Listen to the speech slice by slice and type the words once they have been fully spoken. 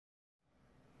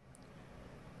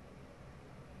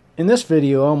In this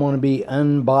video, I'm going to be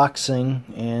unboxing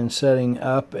and setting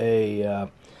up a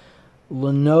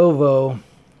Lenovo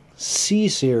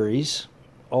C-Series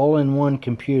all-in-one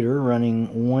computer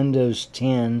running Windows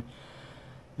 10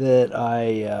 that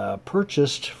I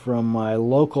purchased from my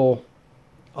local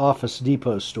Office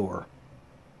Depot store.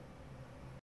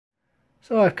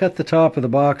 So I've cut the top of the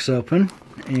box open,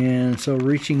 and so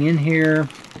reaching in here,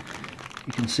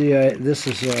 you can see this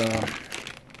is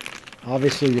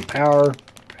obviously the power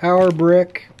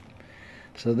brick.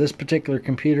 So this particular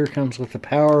computer comes with the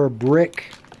power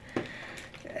brick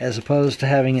as opposed to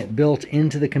having it built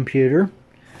into the computer.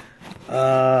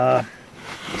 Let's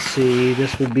see,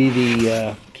 this would be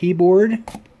the keyboard.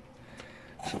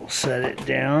 So we'll set it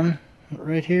down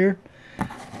right here.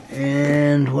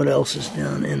 And what else is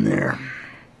down in there?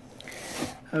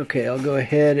 Okay, I'll go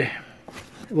ahead.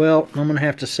 Well, I'm going to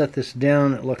have to set this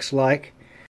down, it looks like.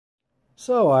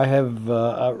 So I have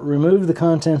removed the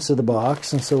contents of the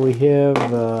box, and so we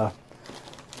have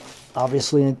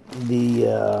obviously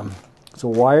it's a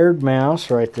wired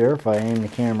mouse right there if I aim the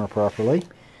camera properly,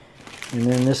 and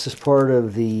then this is part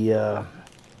of the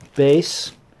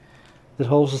base that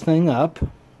holds the thing up,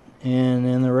 and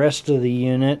then the rest of the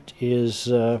unit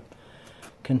is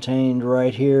contained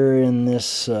right here in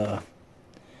this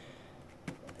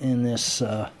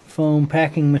foam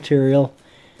packing material.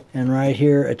 And right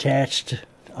here, attached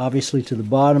obviously to the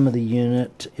bottom of the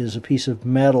unit, is a piece of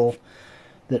metal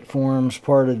that forms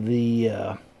part of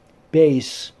the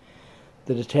base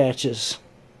that attaches,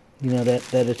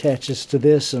 that attaches to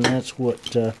this, and that's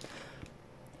what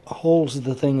holds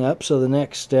the thing up. So the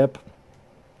next step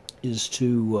is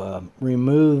to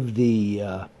remove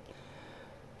the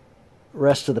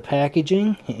rest of the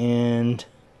packaging and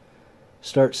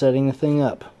start setting the thing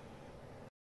up.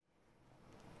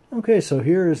 Okay, so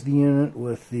here is the unit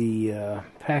with the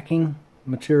packing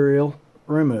material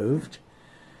removed,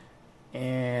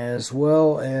 as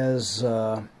well as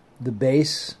the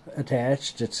base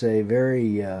attached. It's a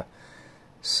very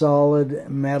solid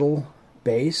metal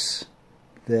base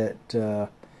that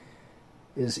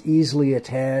is easily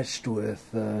attached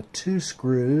with two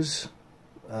screws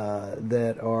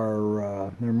that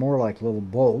are they're more like little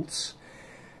bolts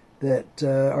that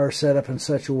are set up in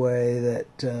such a way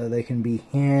that they can be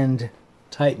hand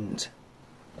tightened.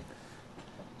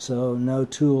 So no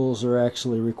tools are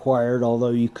actually required,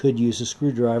 although you could use a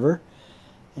screwdriver.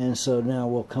 And so now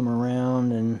we'll come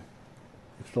around, and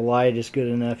if the light is good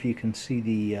enough, you can see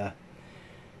the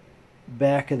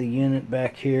back of the unit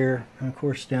back here. And of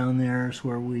course down there is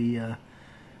where we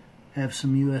have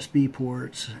some USB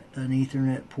ports, an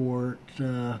Ethernet port,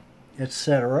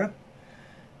 etc.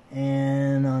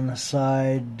 And on the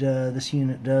side, this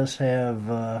unit does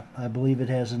have, I believe it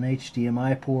has an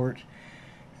HDMI port,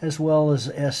 as well as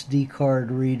SD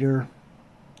card reader,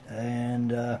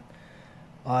 and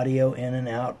audio in and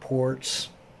out ports.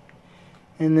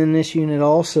 And then this unit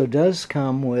also does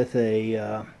come with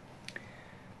a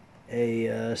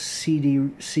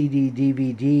CD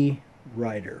DVD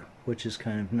writer, which is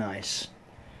kind of nice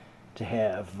to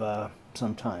have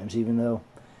sometimes, even though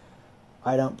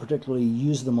I don't particularly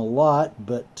use them a lot,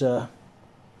 but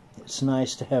it's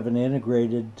nice to have it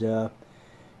integrated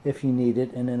if you need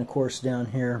it. And then of course down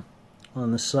here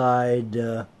on the side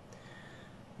you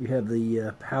have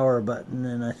the power button,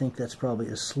 and I think that's probably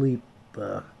a sleep,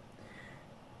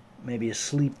 maybe a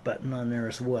sleep button on there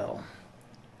as well.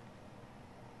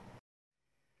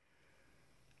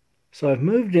 So I've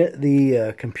moved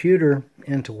the computer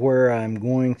into where I'm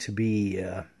going to be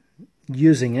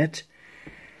using it.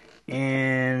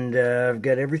 And I've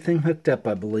got everything hooked up,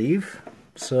 I believe.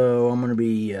 So I'm going to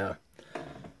be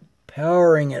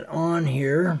powering it on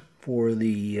here for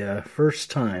the first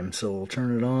time. So we'll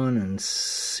turn it on and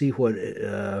see what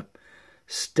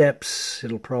steps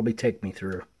it'll probably take me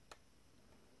through.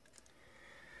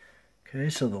 Okay,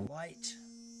 so the light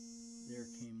there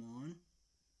came on.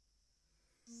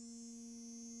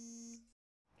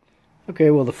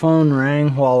 Okay, well the phone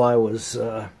rang while I was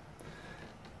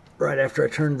right after I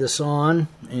turned this on,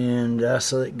 and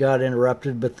so it got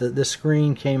interrupted, but the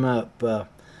screen came up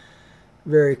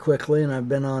very quickly, and I've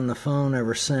been on the phone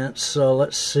ever since. So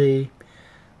let's see.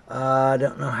 I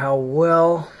don't know how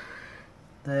well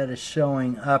that is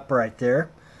showing up right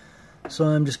there, so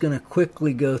I'm just going to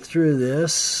quickly go through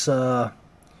this.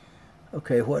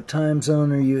 Okay, what time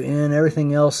zone are you in?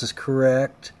 Everything else is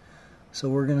correct, so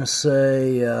we're going to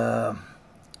say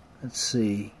let's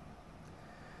see,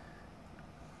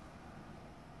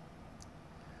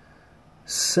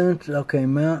 okay,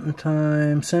 Mountain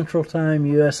Time, Central Time,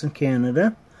 U.S. and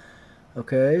Canada.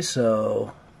 Okay,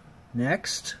 so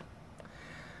next.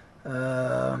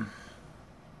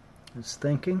 It's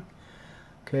thinking.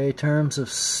 Okay, terms of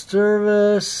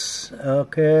service.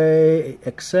 Okay,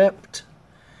 accept.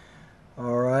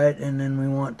 Alright, and then we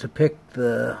want to pick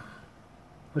the...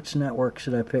 Which network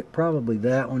should I pick? Probably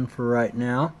that one for right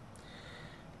now.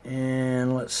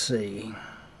 And let's see.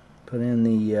 Put in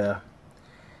the...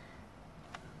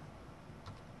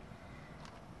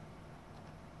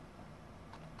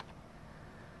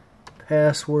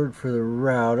 password for the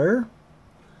router.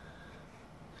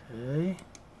 Okay.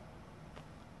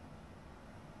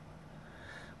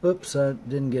 Oops, I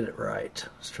didn't get it right.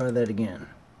 Let's try that again.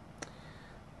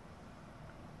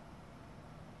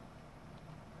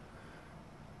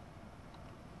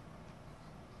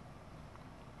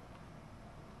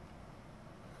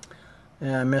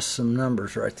 Yeah, I missed some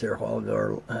numbers right there a while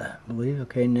ago, I believe.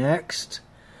 Okay, next.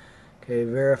 Okay,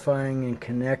 verifying and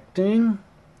connecting.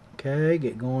 Okay,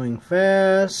 get going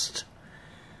fast.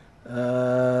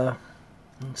 Let's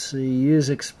see,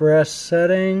 use express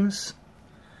settings.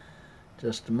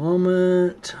 Just a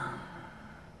moment.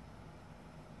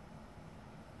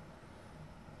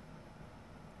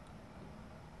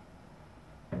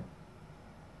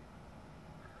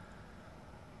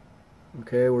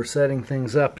 Okay, we're setting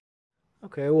things up.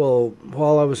 Okay, well,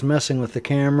 while I was messing with the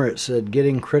camera, it said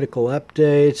getting critical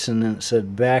updates, and then it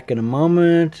said back in a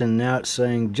moment, and now it's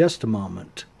saying just a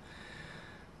moment.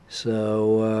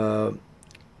 So,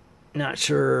 not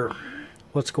sure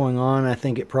what's going on. I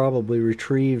think it probably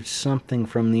retrieved something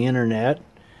from the internet.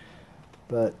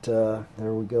 But,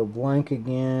 there we go, blank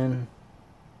again.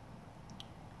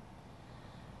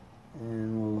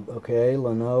 And we'll, okay,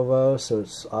 Lenovo, so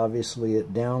it's obviously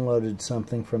it downloaded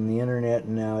something from the internet,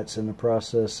 and now it's in the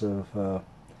process of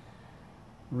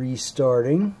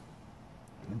restarting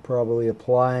and probably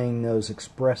applying those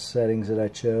express settings that I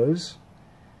chose.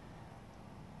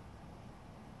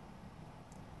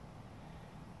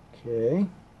 Okay,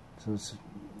 so it's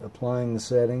applying the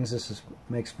settings. This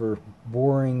makes for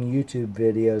boring YouTube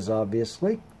videos,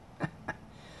 obviously.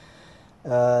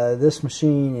 This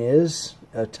machine is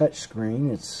a touch screen.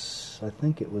 It's, I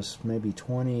think it was maybe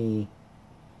 20,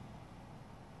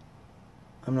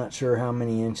 I'm not sure how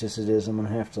many inches it is. I'm going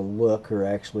to have to look, or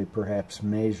actually perhaps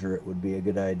measure it would be a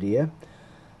good idea.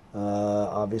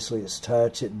 Obviously it's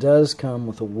touch. It does come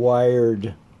with a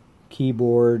wired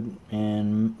keyboard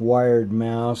and wired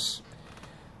mouse,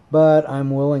 but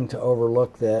I'm willing to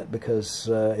overlook that because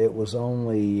it was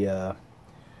only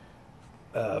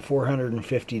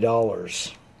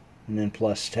 $450 and then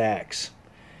plus tax.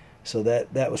 So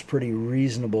that was pretty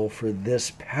reasonable for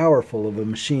this powerful of a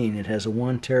machine. It has a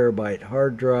 1 terabyte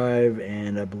hard drive,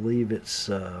 and I believe it's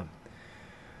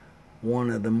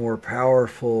one of the more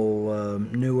powerful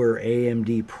newer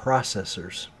AMD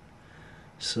processors.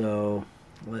 So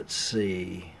let's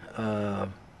see,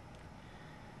 your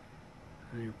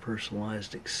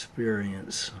personalized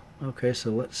experience. Okay, so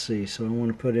let's see. So I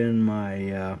want to put in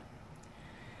my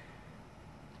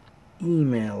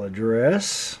email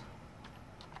address.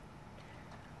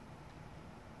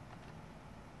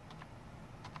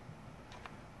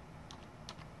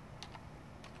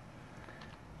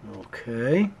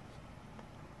 Okay,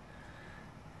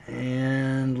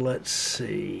 and let's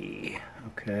see.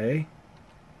 Okay,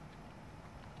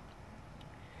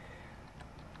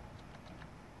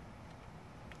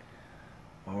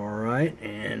 alright,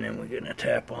 and then we're going to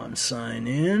tap on sign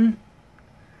in,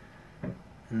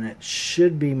 and that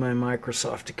should be my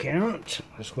Microsoft account.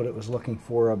 That's what it was looking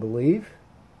for, I believe.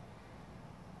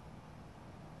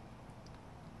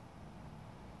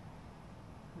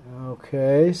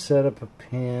 Okay, set up a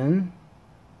pin.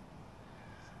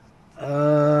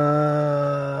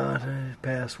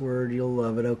 Password, you'll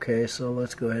love it. Okay, so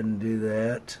let's go ahead and do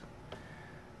that.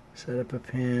 Set up a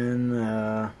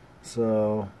pin.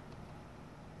 So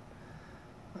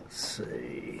let's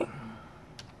see.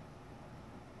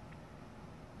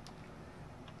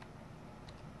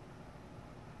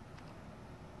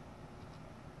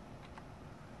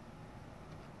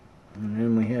 And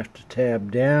then we have to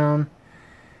tab down.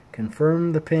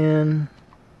 Confirm the PIN.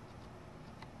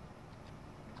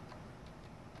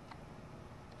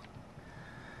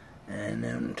 And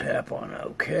then tap on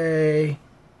OK.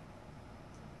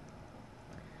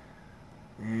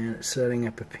 And it's setting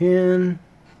up a PIN.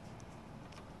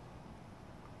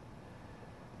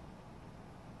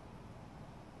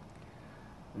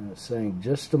 And it's saying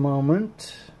just a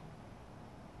moment.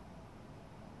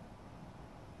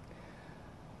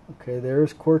 Okay,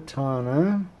 there's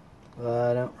Cortana.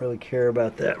 I don't really care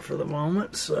about that for the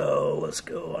moment, so let's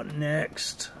go on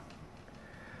next.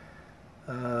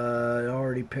 I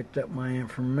already picked up my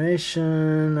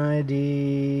information,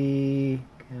 ID.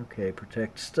 Okay,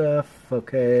 protect stuff.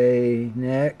 Okay,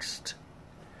 next.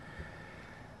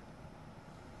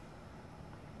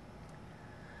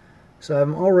 So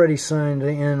I'm already signed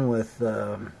in with,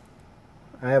 I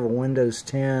have a Windows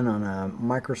 10 on a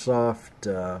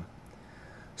Microsoft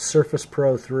Surface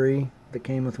Pro 3 that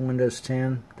came with Windows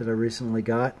 10 that I recently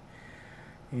got.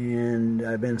 And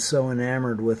I've been so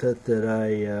enamored with it that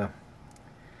I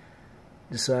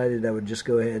decided I would just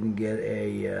go ahead and get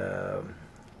a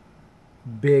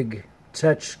big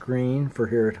touch screen for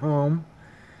here at home,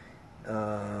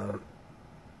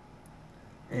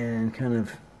 and kind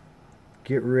of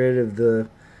get rid of the,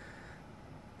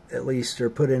 at least, or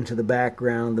put into the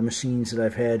background, the machines that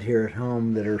I've had here at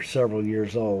home that are several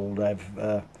years old.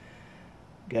 I've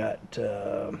got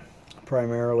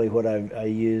primarily what I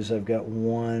use. I've got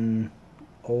one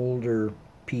older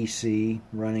PC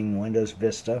running Windows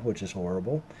Vista, which is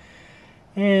horrible,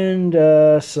 and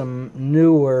some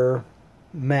newer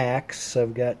Macs.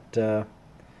 I've got,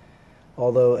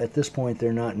 although at this point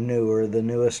they're not newer, the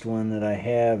newest one that I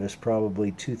have is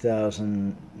probably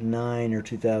 2009 or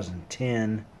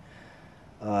 2010.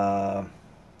 I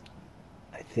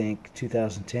think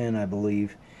 2010, I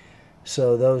believe.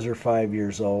 So those are 5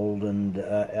 years old, and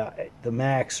the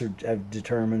Macs are, I've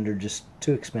determined, are just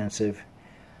too expensive,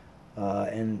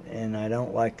 and I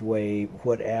don't like the way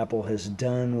what Apple has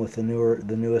done with the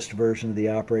newest version of the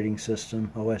operating system,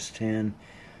 OS 10.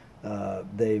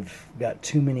 They've got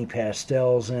too many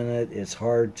pastels in it. It's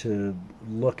hard to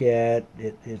look at.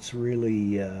 It's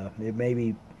really, it may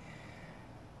be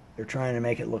they're trying to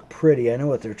make it look pretty. I know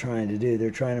what they're trying to do. They're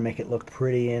trying to make it look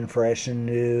pretty and fresh and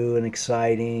new and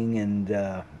exciting, and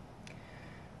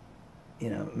you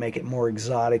know, make it more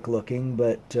exotic looking.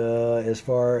 But as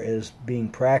far as being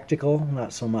practical,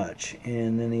 not so much.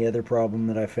 And then the other problem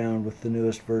that I found with the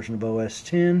newest version of OS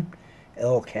 10,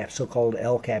 so-called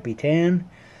El Capitan,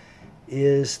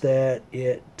 is that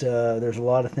there's a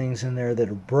lot of things in there that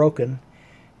are broken,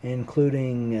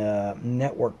 including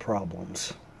network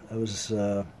problems. I was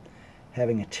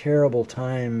having a terrible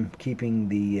time keeping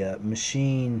the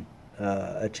machine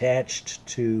attached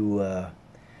to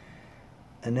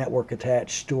a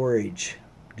network-attached storage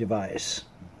device,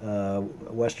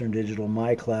 Western Digital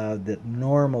MyCloud, that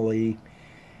normally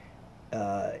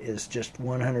is just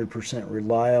 100%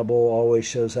 reliable, always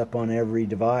shows up on every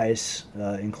device,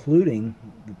 including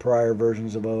the prior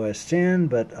versions of OS 10,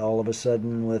 but all of a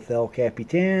sudden with El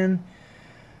Capitan,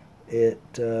 it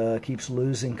keeps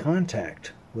losing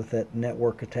contact with that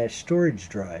network-attached storage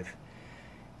drive,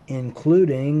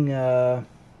 including, you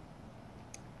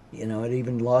know, it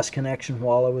even lost connection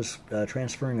while I was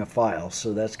transferring a file.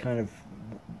 So that's kind of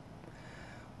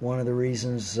one of the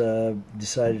reasons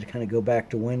decided to kind of go back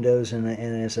to Windows. And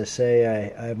as I say,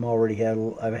 I've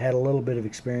had a little bit of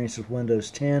experience with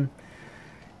Windows 10,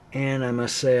 and I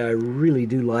must say I really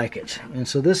do like it. And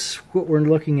so this, what we're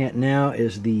looking at now,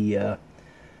 is the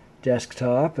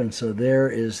desktop, and so there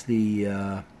is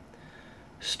the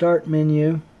start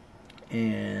menu,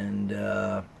 and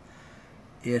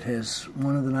it has,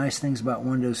 one of the nice things about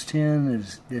Windows 10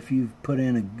 is if you put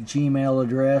in a Gmail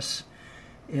address,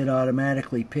 it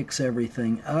automatically picks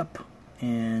everything up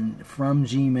and from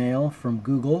Gmail, from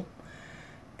Google.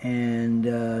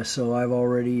 And so I've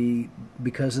already,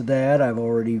 because of that, I've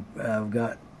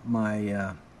got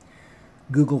my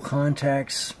Google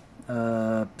Contacts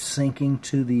syncing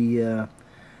to the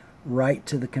right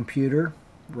to the computer,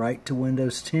 right to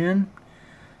Windows 10,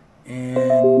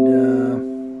 and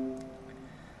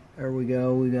there we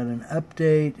go. We got an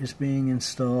update is being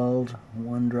installed.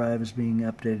 OneDrive is being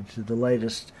updated to the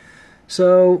latest.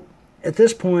 So at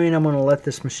this point, I'm going to let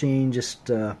this machine just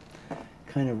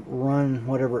kind of run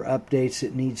whatever updates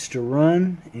it needs to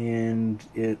run, and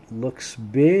it looks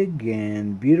big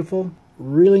and beautiful.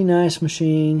 Really nice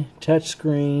machine,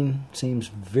 touchscreen, seems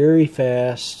very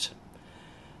fast.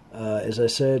 As I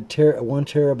said, 1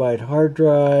 terabyte hard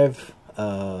drive,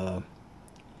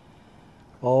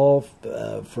 all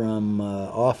from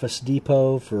Office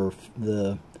Depot for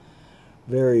the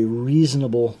very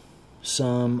reasonable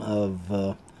sum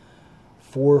of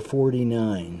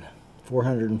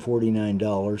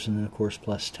 $449, and then of course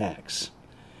plus tax.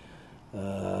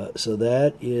 So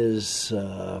that is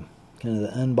kind of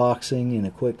the unboxing and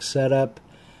a quick setup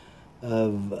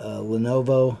of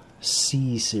Lenovo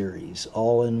C series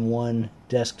all-in-one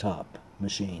desktop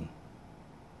machine.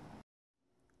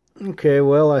 Okay,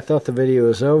 well, I thought the video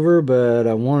was over, but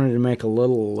I wanted to make a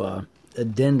little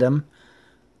addendum.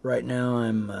 Right now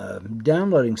I'm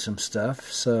downloading some stuff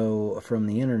from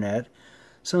the internet.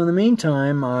 So in the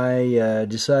meantime, I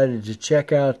decided to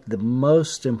check out the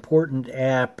most important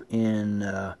app in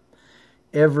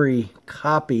every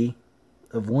copy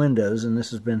of Windows, and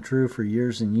this has been true for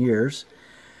years and years.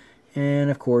 And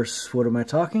of course, what am I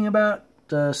talking about?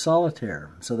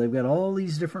 Solitaire. So they've got all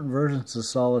these different versions of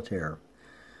Solitaire.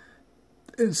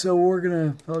 And so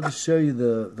I'll just show you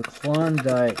the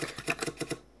Klondike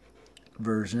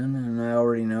version, and I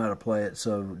already know how to play it,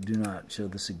 so do not show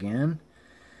this again.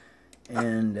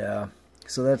 And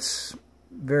so that's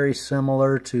very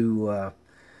similar to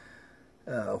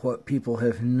what people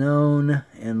have known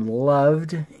and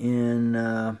loved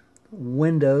in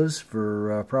Windows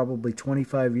for probably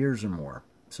 25 years or more.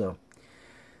 So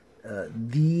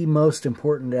the most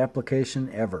important application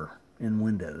ever in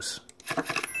Windows.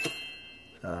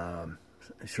 I'm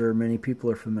sure many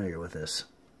people are familiar with this.